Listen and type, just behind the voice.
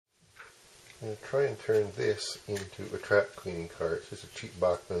I'm going to try and turn this into a track cleaning car. It's just a cheap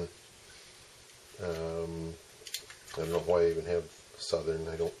Bachmann. I don't know why I even have Southern.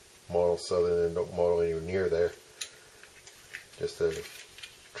 I don't model Southern and don't model anywhere near there. Just a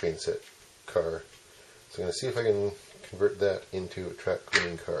train set car. So I'm going to see if I can convert that into a track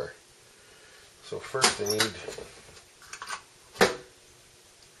cleaning car. So first I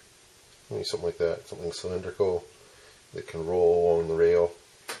need something like that, something cylindrical that can roll along the rail.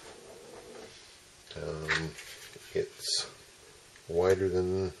 It's wider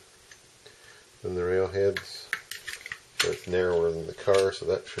than the rail heads, but it's narrower than the car, so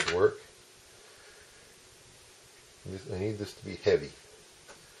that should work. I need this to be heavy.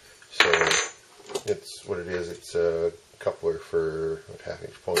 So it's what it is. It's a coupler for a 1/2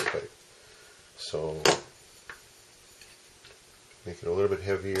 inch poly pipe. So make it a little bit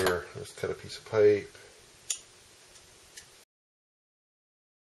heavier. Let's cut a piece of pipe.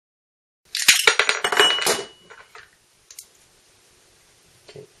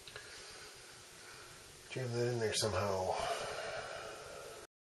 Okay. Jam that in there somehow.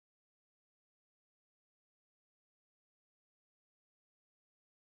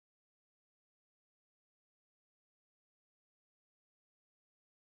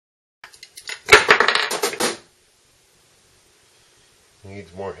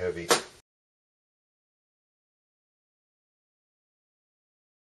 Needs more heavy.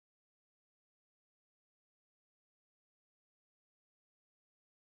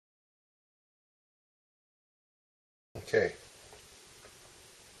 Okay.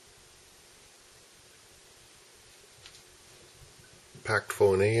 Packed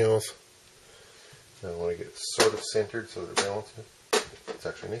full of nails. Now I want to get it sort of centered so that it balances. It's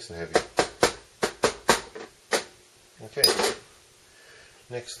actually nice and heavy. Okay.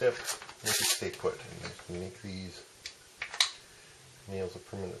 Next step, make it stay put. I'm going to make these nails a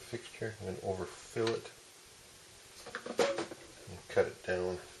permanent fixture. I'm going to overfill it and cut it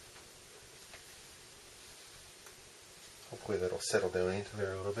down. Hopefully that'll settle down into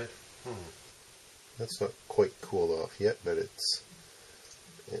there a little bit. That's not quite cooled off yet, but it's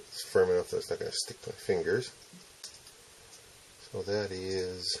firm enough that it's not going to stick to my fingers. So that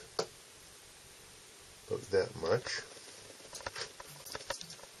is about that much.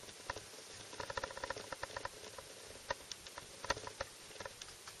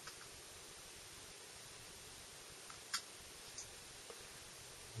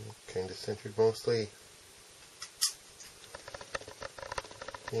 Kind of centered mostly.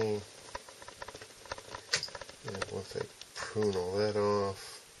 Okay. And once I prune all that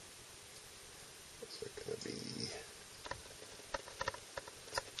off, what's that going to be?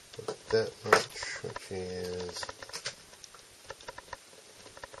 About that much, which is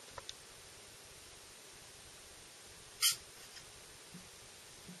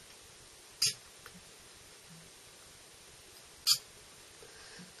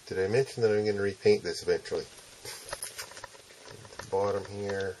Did I mention that I'm going to repaint this eventually? At the bottom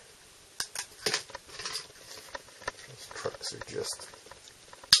here, those trucks are just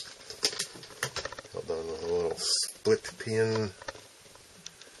held on with a little split pin.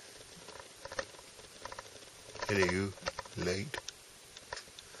 Hello, light.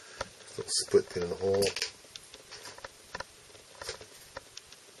 Just a little split pin in the hole.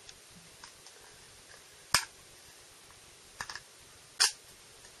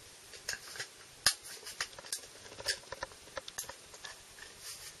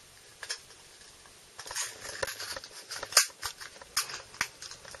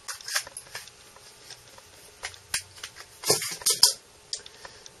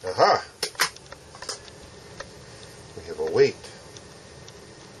 Aha! We have a weight,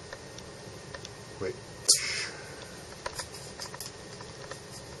 which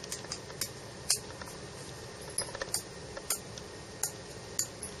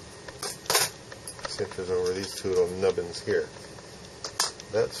centers over these two little nubbins here.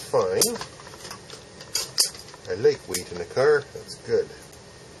 That's fine. I like weight in a car, that's good.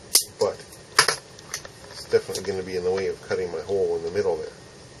 But it's definitely going to be in the way of cutting my hole in the middle there.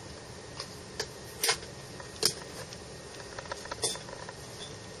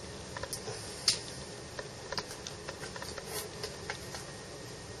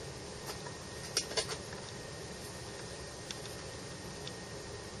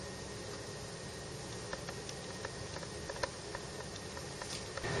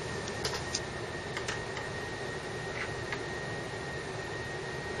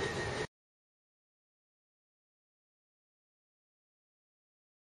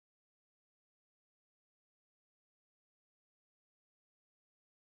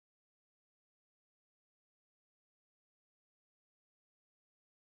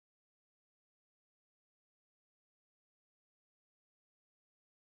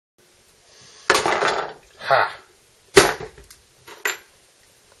 Ha!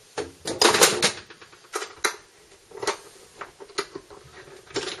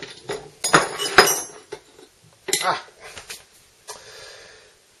 Ah!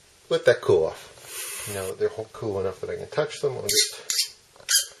 Let that cool off. Now that they're cool enough that I can touch them, I'll just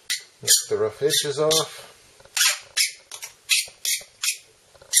knock the rough edges off.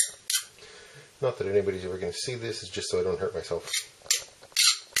 Not that anybody's ever going to see this, it's just so I don't hurt myself.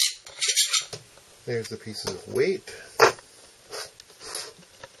 There's the pieces of weight.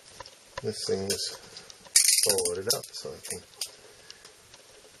 This thing's all loaded up, so I can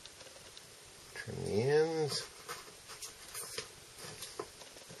trim the ends.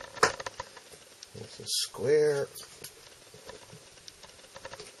 There's a square.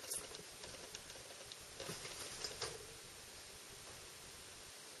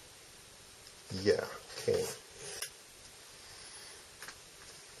 Yeah, okay.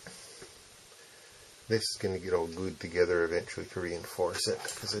 This is going to get all glued together eventually to reinforce it,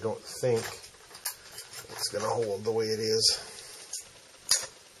 because I don't think it's going to hold the way it is.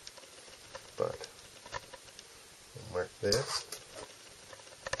 But I'll mark this.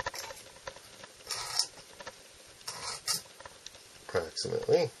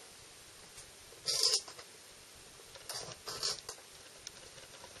 Approximately.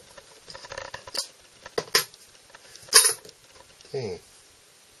 Okay.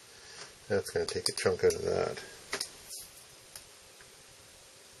 That's going to take a chunk out of that.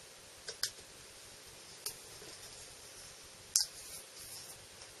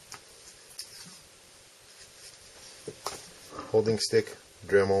 Holding stick,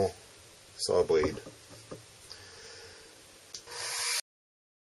 Dremel, saw blade.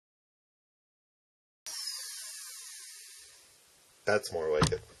 That's more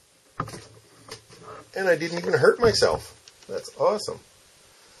like it. And I didn't even hurt myself. That's awesome.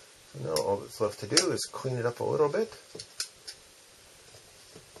 So now all that's left to do is clean it up a little bit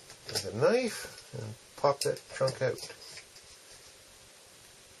with a knife and pop that chunk out.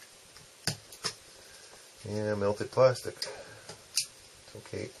 Yeah, melted plastic. It's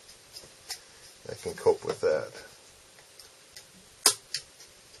okay. I can cope with that.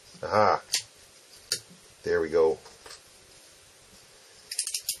 Aha! There we go.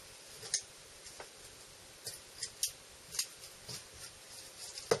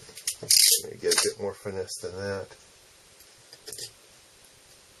 Let me get a bit more finesse than that.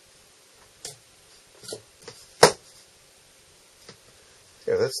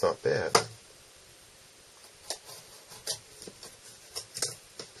 Yeah, that's not bad.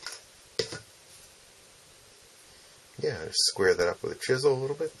 Yeah, just square that up with a chisel a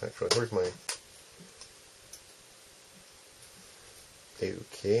little bit. Actually, where's my...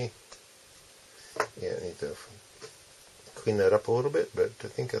 Okay. Yeah, I need to clean that up a little bit, but I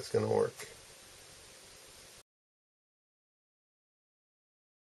think that's going to work.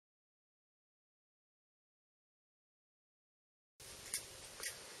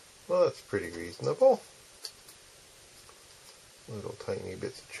 Well, that's pretty reasonable. Little tiny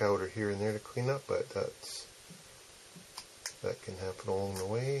bits of chowder here and there to clean up, but that can happen along the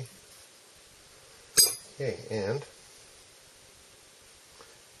way. Okay, and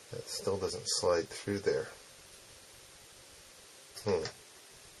that still doesn't slide through there. Let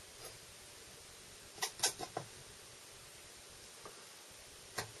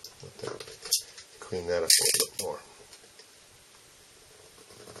that clean that up a little bit more.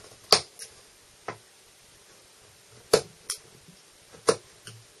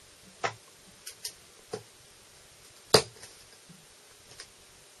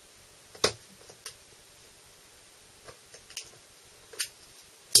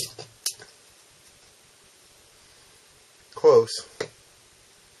 Close.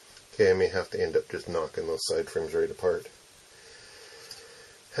 Okay, I may have to end up just knocking those side frames right apart.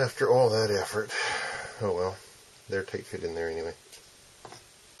 After all that effort. Oh well, they're tight fit in there anyway.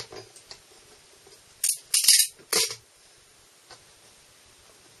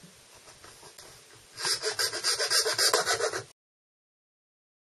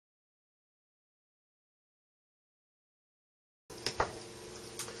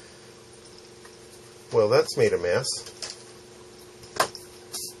 Well, that's made a mess.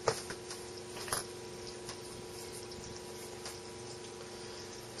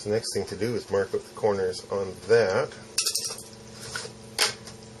 So the next thing to do is mark out the corners on that.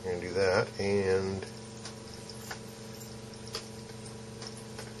 We're going to do that and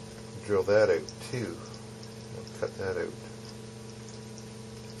drill that out too. I'll cut that out.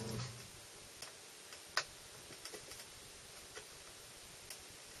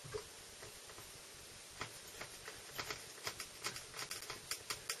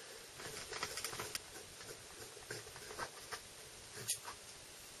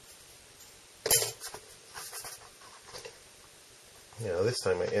 Now this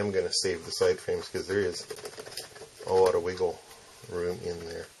time I am going to save the side frames because there is a lot of wiggle room in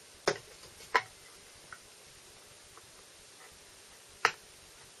there.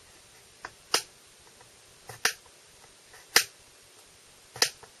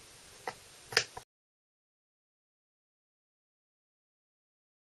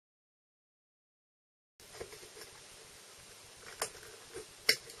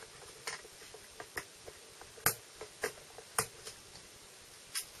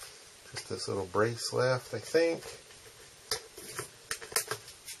 This little brace left, I think.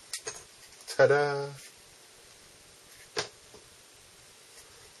 Ta-da!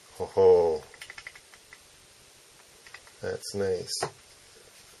 Ho ho! That's nice. A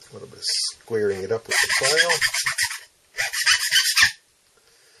little bit of squaring it up with the file.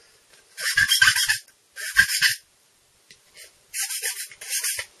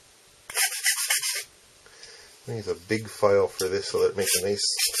 I use a big file for this so that it makes a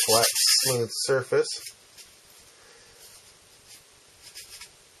nice flat, smooth surface.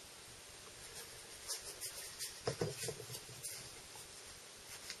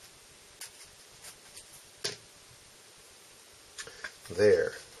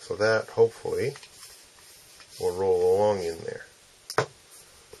 There. So that hopefully will roll along in there.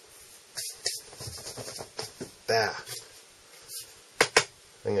 That.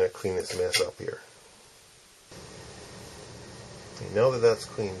 I'm going to clean this mess up here. Now that that's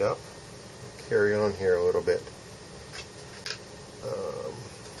cleaned up, I'll carry on here a little bit.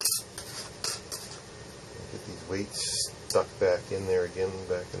 Get these weights stuck back in there again,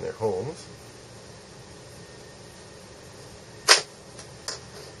 back in their homes.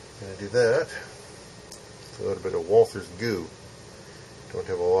 I'm going to do that. A little bit of Walther's goo. Don't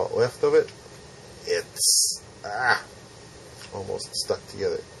have a lot left of it. It's almost stuck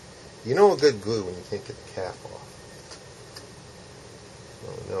together. You know a good glue when you can't get the cap off.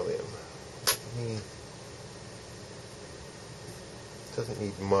 Oh, now then, doesn't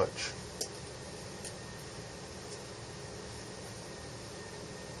need much.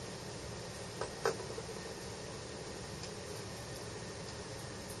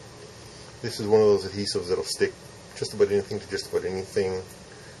 This is one of those adhesives that'll stick just about anything to just about anything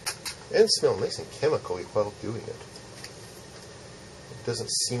and smell nice and chemically while doing it. It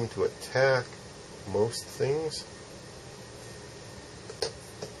doesn't seem to attack most things.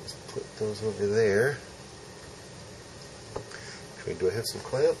 Put those over there. Actually, do I have some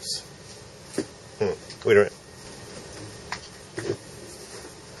clamps? Wait a minute.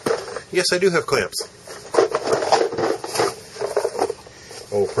 Yes, I do have clamps.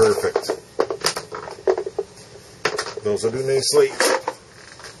 Oh, perfect. Those will do nicely.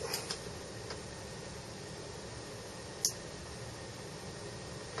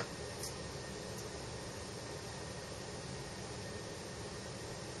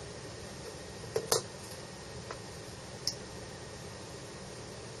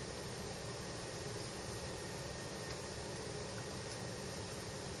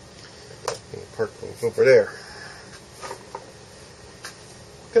 Park things over there.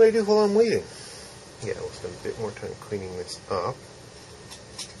 What can I do while I'm waiting? Yeah, we'll spend a bit more time cleaning this up.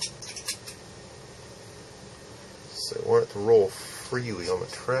 So I want it to roll freely on the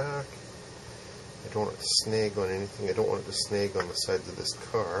track. I don't want it to snag on anything. I don't want it to snag on the sides of this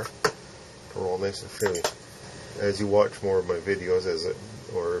car. To roll nice and freely. As you watch more of my videos,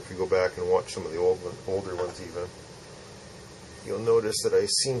 or if you go back and watch some of the older ones even, you'll notice that I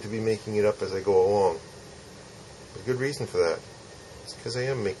seem to be making it up as I go along. There's a good reason for that. It's because I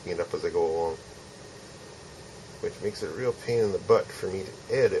am making it up as I go along. Which makes it a real pain in the butt for me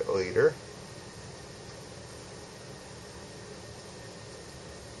to edit later.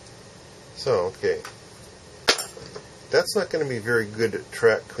 So, okay. That's not going to be very good at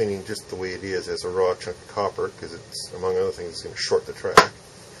track cleaning just the way it is as a raw chunk of copper, because it's, among other things, it's going to short the track.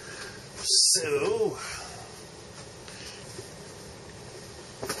 So,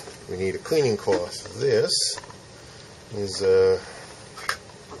 we need a cleaning cloth. This is a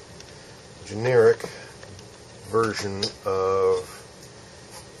generic version of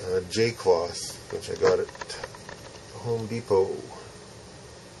J-cloth, which I got at Home Depot.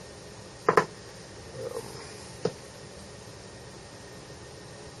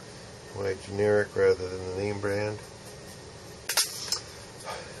 Why generic rather than the name brand?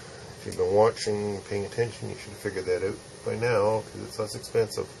 If you've been watching, paying attention, you should have figured that out by now, because it's less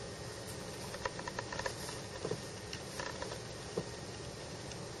expensive.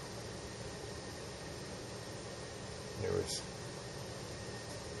 There was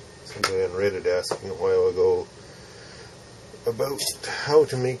somebody on Reddit asking a while ago about how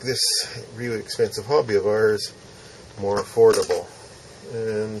to make this really expensive hobby of ours more affordable.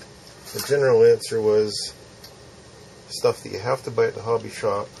 And the general answer was stuff that you have to buy at the hobby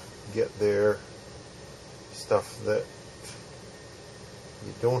shop, get there. Stuff that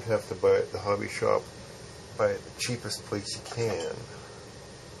you don't have to buy at the hobby shop, buy at the cheapest place you can,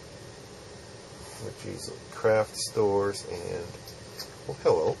 which is craft stores and, oh,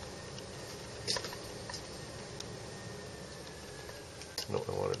 hello. No,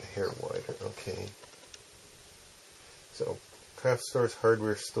 I wanted a hair wider. Okay. So, craft stores,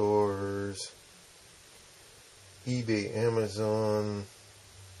 hardware stores, eBay, Amazon,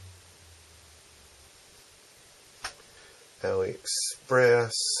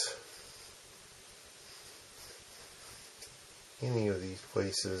 AliExpress, any of these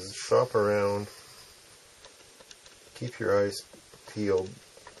places. Shop around, keep your eyes peeled,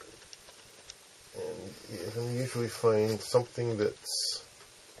 and you can usually find something that's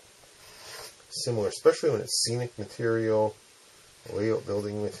similar, especially when it's scenic material, layout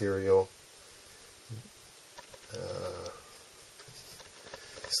building material,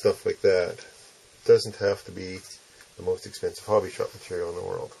 stuff like that. It doesn't have to be the most expensive hobby shop material in the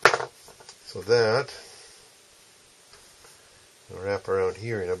world. So that, I'll wrap around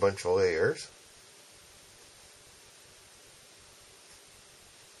here in a bunch of layers.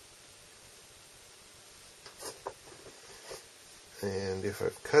 And if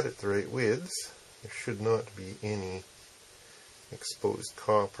I've cut it the right widths, there should not be any exposed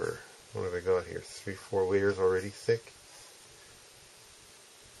copper. What have I got here? 3-4 layers already thick.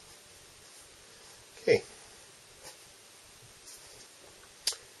 Okay.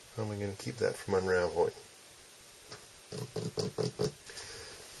 How am I going to keep that from unraveling?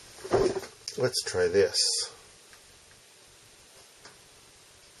 Let's try this.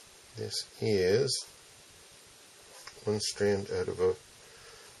 This is one strand out of a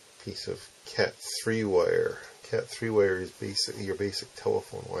piece of Cat 3 wire. Cat 3 wire is your basic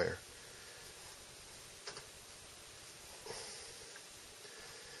telephone wire.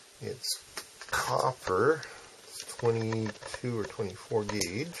 It's copper, it's 22 or 24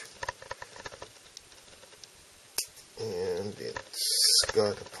 gauge, and it's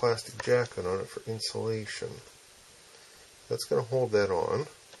got a plastic jacket on it for insulation. That's going to hold that on.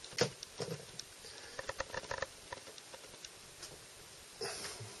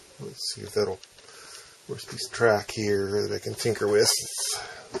 Let's see if that'll, where's a piece of track here that I can tinker with.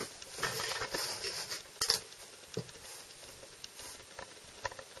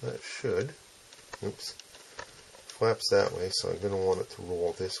 That should, oops, flaps that way, so I'm going to want it to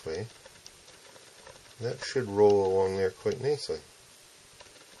roll this way. That should roll along there quite nicely.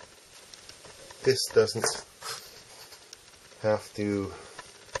 This doesn't have to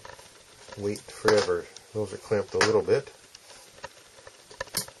wait forever. Those are clamped a little bit.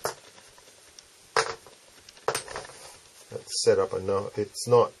 That's set up enough. It's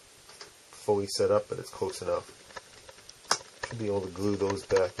not fully set up, but it's close enough. Should be able to glue those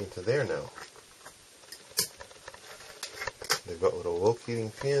back into there now. They've got little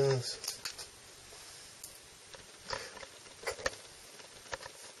locating pins.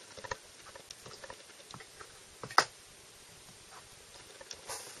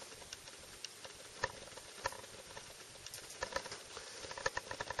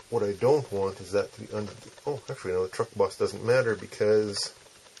 What I don't want is that to be under the, oh, actually no, the truck boss doesn't matter because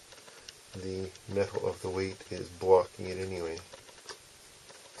the metal of the weight is blocking it anyway.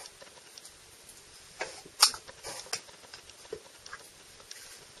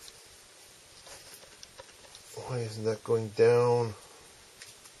 Why isn't that going down?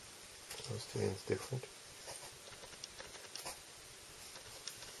 Those two ends different.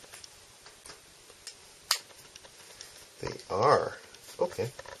 They are.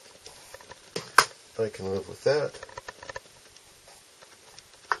 Okay. I can live with that.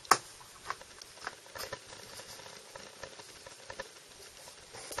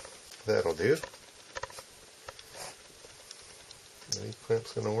 That'll do. Are these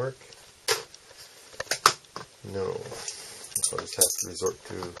clamps going to work? No. So I'll just have to resort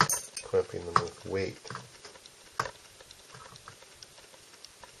to clamping them with weight.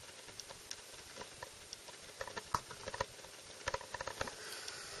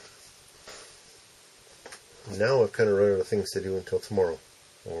 Now I've kind of run out of things to do until tomorrow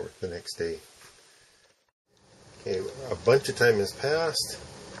or the next day. Okay, a bunch of time has passed.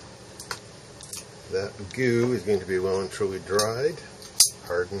 That goo is going to be well and truly dried,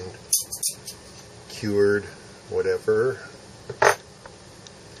 hardened, cured, whatever.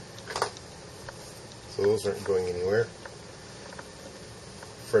 So those aren't going anywhere.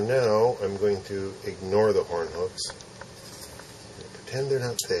 For now, I'm going to ignore the horn hooks. Pretend they're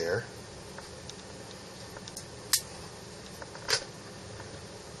not there.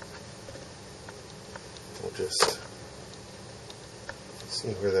 just see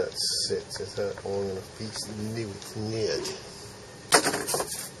where that sits. Is that long enough piece? No, it's not.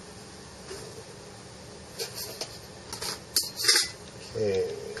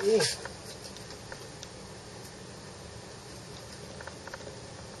 Okay.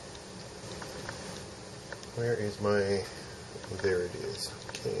 Where is my... There it is.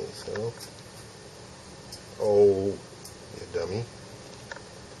 Okay, so... Oh, you dummy.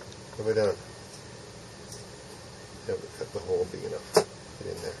 What have I done? Haven't cut the hole big enough. Get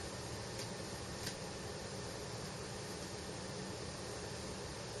in there.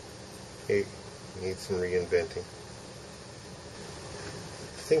 Okay, need some reinventing.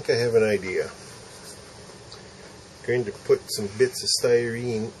 I think I have an idea. I'm going to put some bits of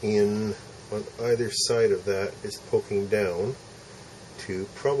styrene in on either side of that, is poking down to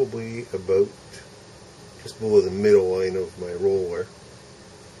probably about just below the middle line of my roller,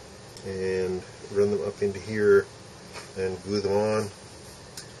 and run them up into here and glue them on.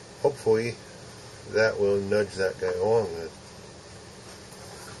 Hopefully that will nudge that guy along then.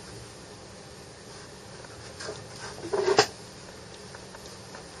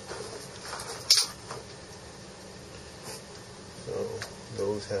 So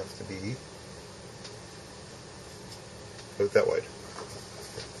those have to be about that wide.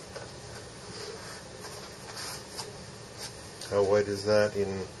 How wide is that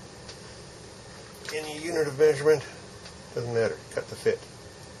in any unit of measurement? Doesn't matter. Cut to fit.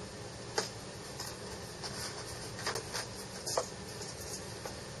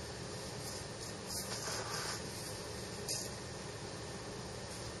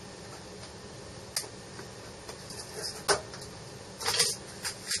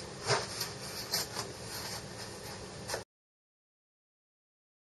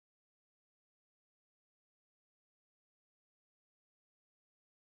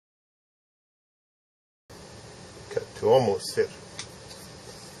 Cut to almost fit.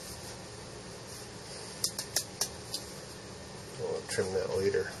 I'll trim that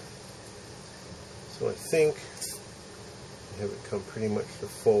later. So I think I have it come pretty much the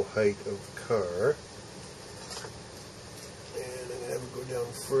full height of the car. And I'm going to have it go down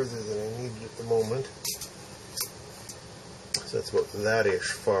further than I need at the moment. So that's about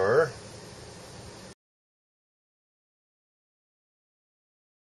that-ish far.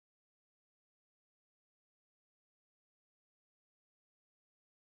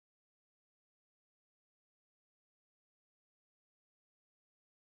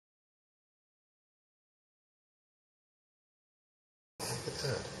 Look at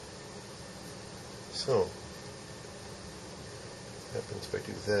that. So, what happens if I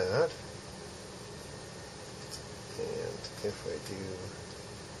do that? And if I do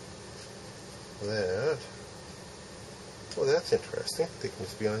that, well, that's interesting. They can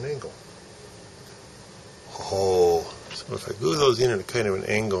just be on an angle. Oh, so if I glue those in at a kind of an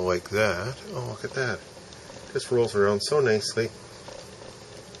angle like that, oh, look at that. Just rolls around so nicely.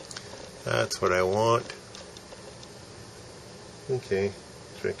 That's what I want. Okay,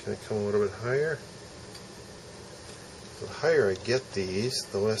 so can I come a little bit higher? The higher I get these,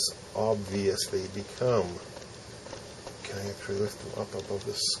 the less obvious they become. Can I actually lift them up above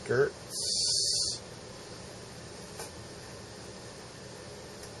the skirts?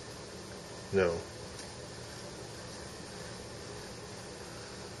 No.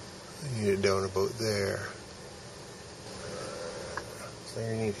 I need it down about there.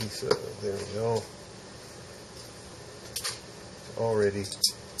 Styrene piece of, there we go. Already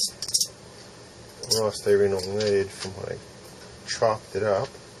raw styrene on that edge from when I chopped it up.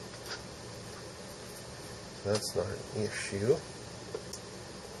 So that's not an issue.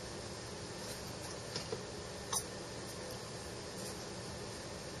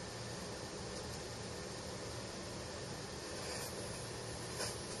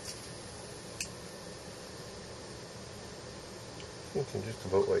 Thinking just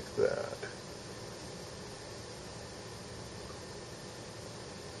about like that.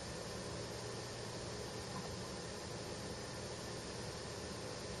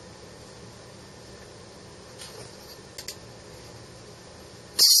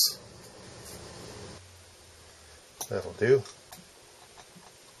 That'll do.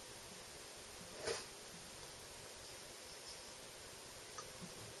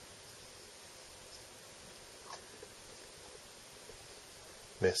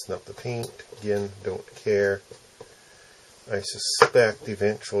 Messing up the paint, again, don't care. I suspect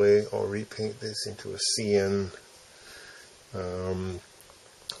eventually I'll repaint this into a CN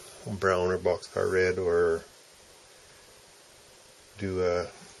brown or boxcar red, or do a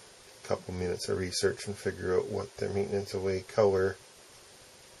couple minutes of research and figure out what the maintenance away color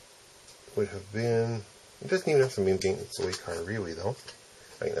would have been. It doesn't even have to be a maintenance away car really though.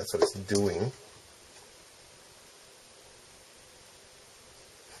 I think that's what it's doing.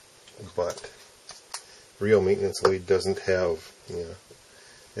 But real maintenance away doesn't have, you know,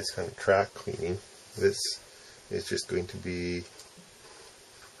 this kind of track cleaning. This is just going to be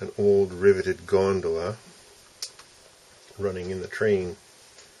an old riveted gondola running in the train.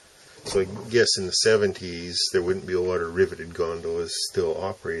 So I guess in the 70s there wouldn't be a lot of riveted gondolas still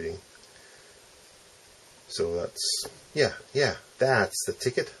operating. So that's, yeah, that's the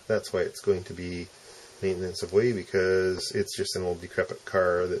ticket. That's why it's going to be maintenance of way, because it's just an old decrepit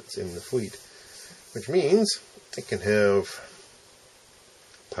car that's in the fleet. Which means it can have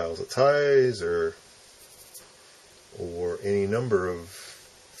piles of ties or any number of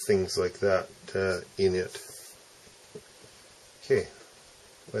things like that in it. Okay,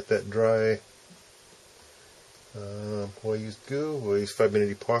 let that dry. Will I use goo? Will I use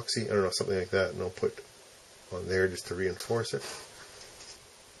 5-minute epoxy? I don't know, something like that, and I'll put on there just to reinforce it.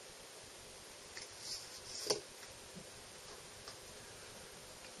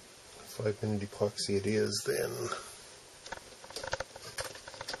 Five-minute epoxy it is then.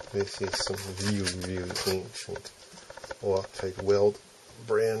 This is some really ancient Loctite Weld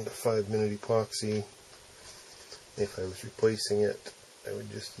brand 5-minute epoxy. If I was replacing it, I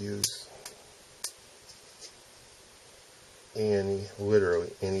would just use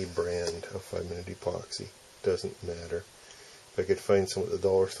literally any brand of 5-minute epoxy. Doesn't matter. If I could find some at the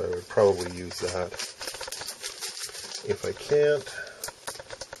dollar store, I would probably use that. If I can't,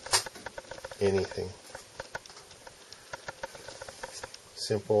 anything.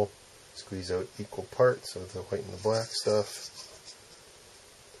 Simple. Squeeze out equal parts of the white and the black stuff.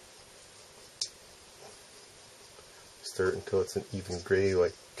 Stir it until it's an even gray,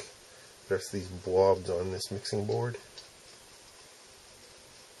 like the rest of these blobs on this mixing board.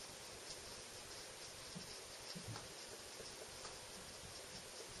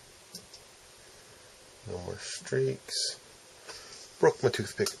 No more streaks. Broke my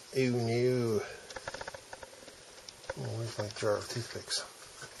toothpick. Ew, no. Oh, where's my jar of toothpicks?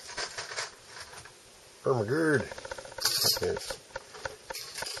 Ermagerd.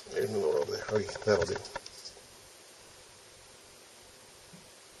 There's no more over there. Okay, that'll do.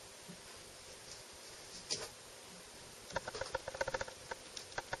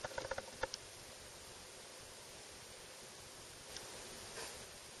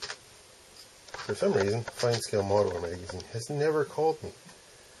 For some reason, Fine Scale Modeler magazine has never called me.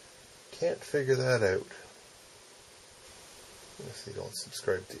 Can't figure that out. If they don't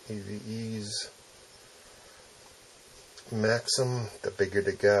subscribe to AVE's maxim, the bigger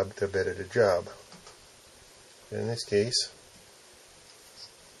the gab, the better the job. In this case,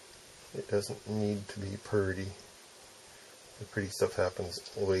 it doesn't need to be pretty. The pretty stuff happens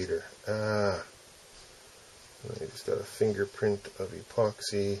later. I just got a fingerprint of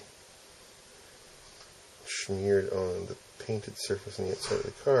epoxy smeared on the painted surface on the outside of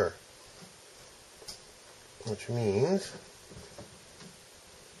the car. Which means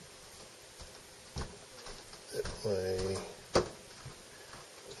that my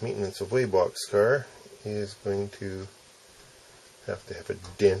maintenance of way box car is going to have a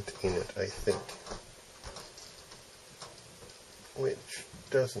dent in it, I think. Which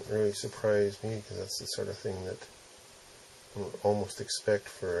doesn't really surprise me, because that's the sort of thing that I would almost expect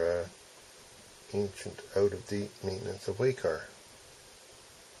for a ancient, out-of-date maintenance of way car.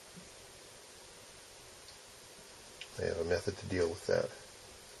 I have a method to deal with that.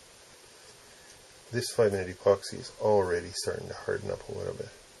 This 5-minute epoxy is already starting to harden up a little bit.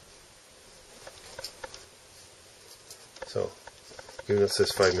 So, even though it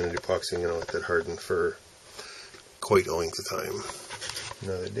says 5-minute epoxy, I'm going to let that harden for quite a length of time.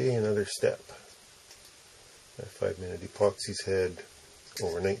 Another day, another step. That 5-minute epoxy's had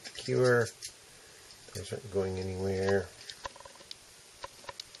overnight to cure. Those aren't going anywhere.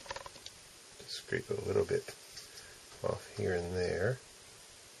 Just scrape a little bit off here and there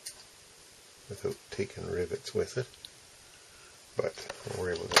without taking rivets with it. But we'll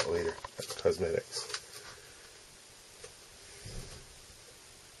worry about that later. That's cosmetics.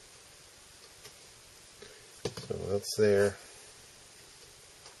 So that's there.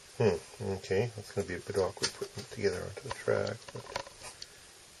 Okay, that's going to be a bit awkward putting it together onto the track. But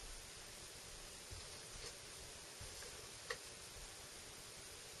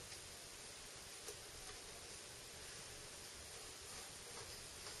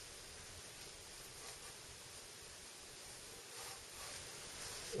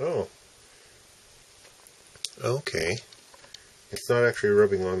oh, okay. It's not actually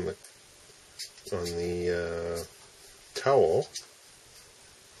rubbing on the towel.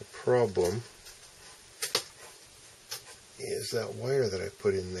 The problem is that wire that I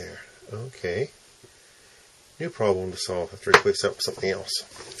put in there. Okay. New problem to solve. Have to replace that with something else.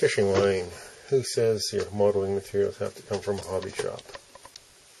 Fishing line. Who says your modeling materials have to come from a hobby shop?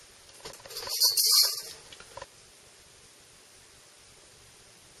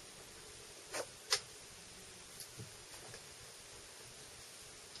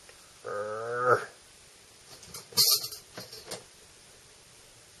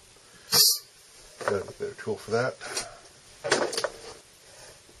 Got a better tool for that.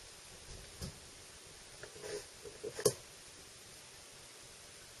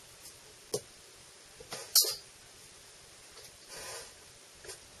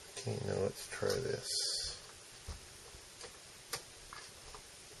 Okay, now let's try this.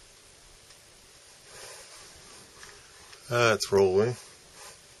 It's rolling. Let's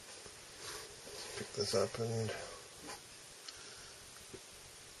pick this up and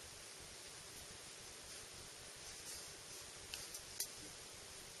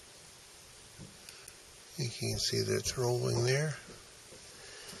you can see that it's rolling there.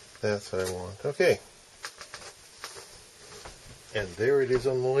 That's what I want. Okay. And there it is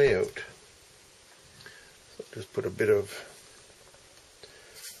on the layout. So just put a bit of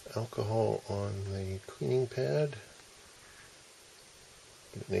alcohol on the cleaning pad.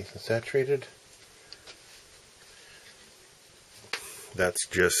 Get it nice and saturated. That's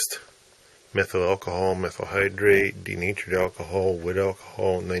just methyl alcohol, methyl hydrate, denatured alcohol, wood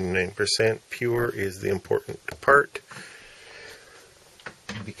alcohol, 99% pure is the important part.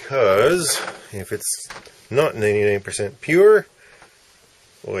 Because if it's not 99% pure,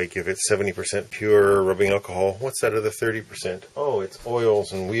 like if it's 70% pure rubbing alcohol, what's that other 30%? Oh, it's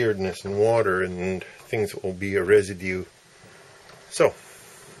oils and weirdness and water and things that will be a residue. So,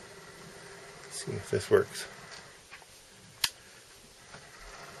 let's see if this works.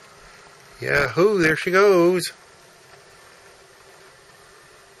 Yahoo, there she goes.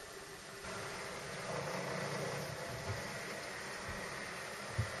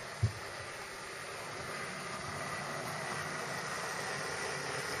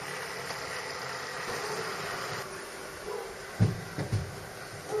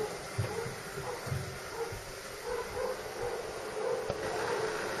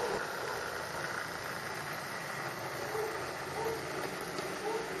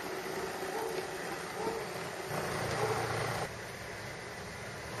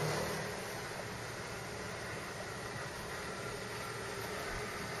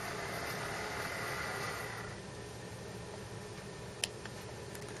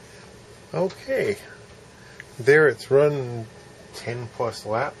 Okay, there it's run 10 plus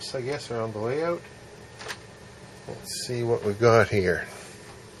laps, I guess, around the layout. Let's see what we got here.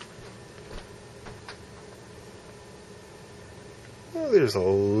 Oh, there's a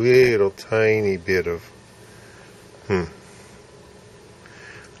little tiny bit of, let's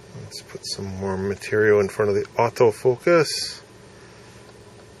put some more material in front of the autofocus.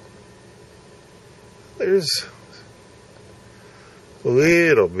 There's a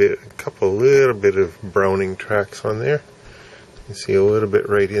little bit of browning tracks on there. You can see a little bit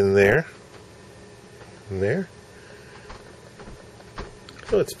right in there. And there.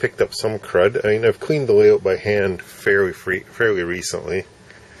 So it's picked up some crud. I mean, I've cleaned the layout by hand fairly recently.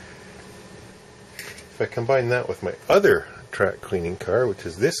 If I combine that with my other track cleaning car, which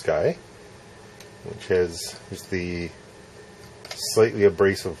is this guy, which has just the slightly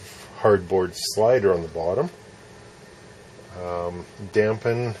abrasive hardboard slider on the bottom,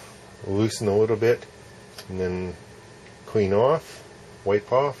 dampen, loosen a little bit, and then clean off,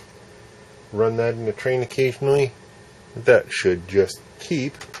 wipe off, run that in the train occasionally. That should just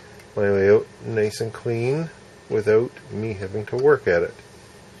keep my layout nice and clean without me having to work at it.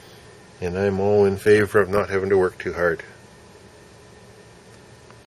 And I'm all in favor of not having to work too hard.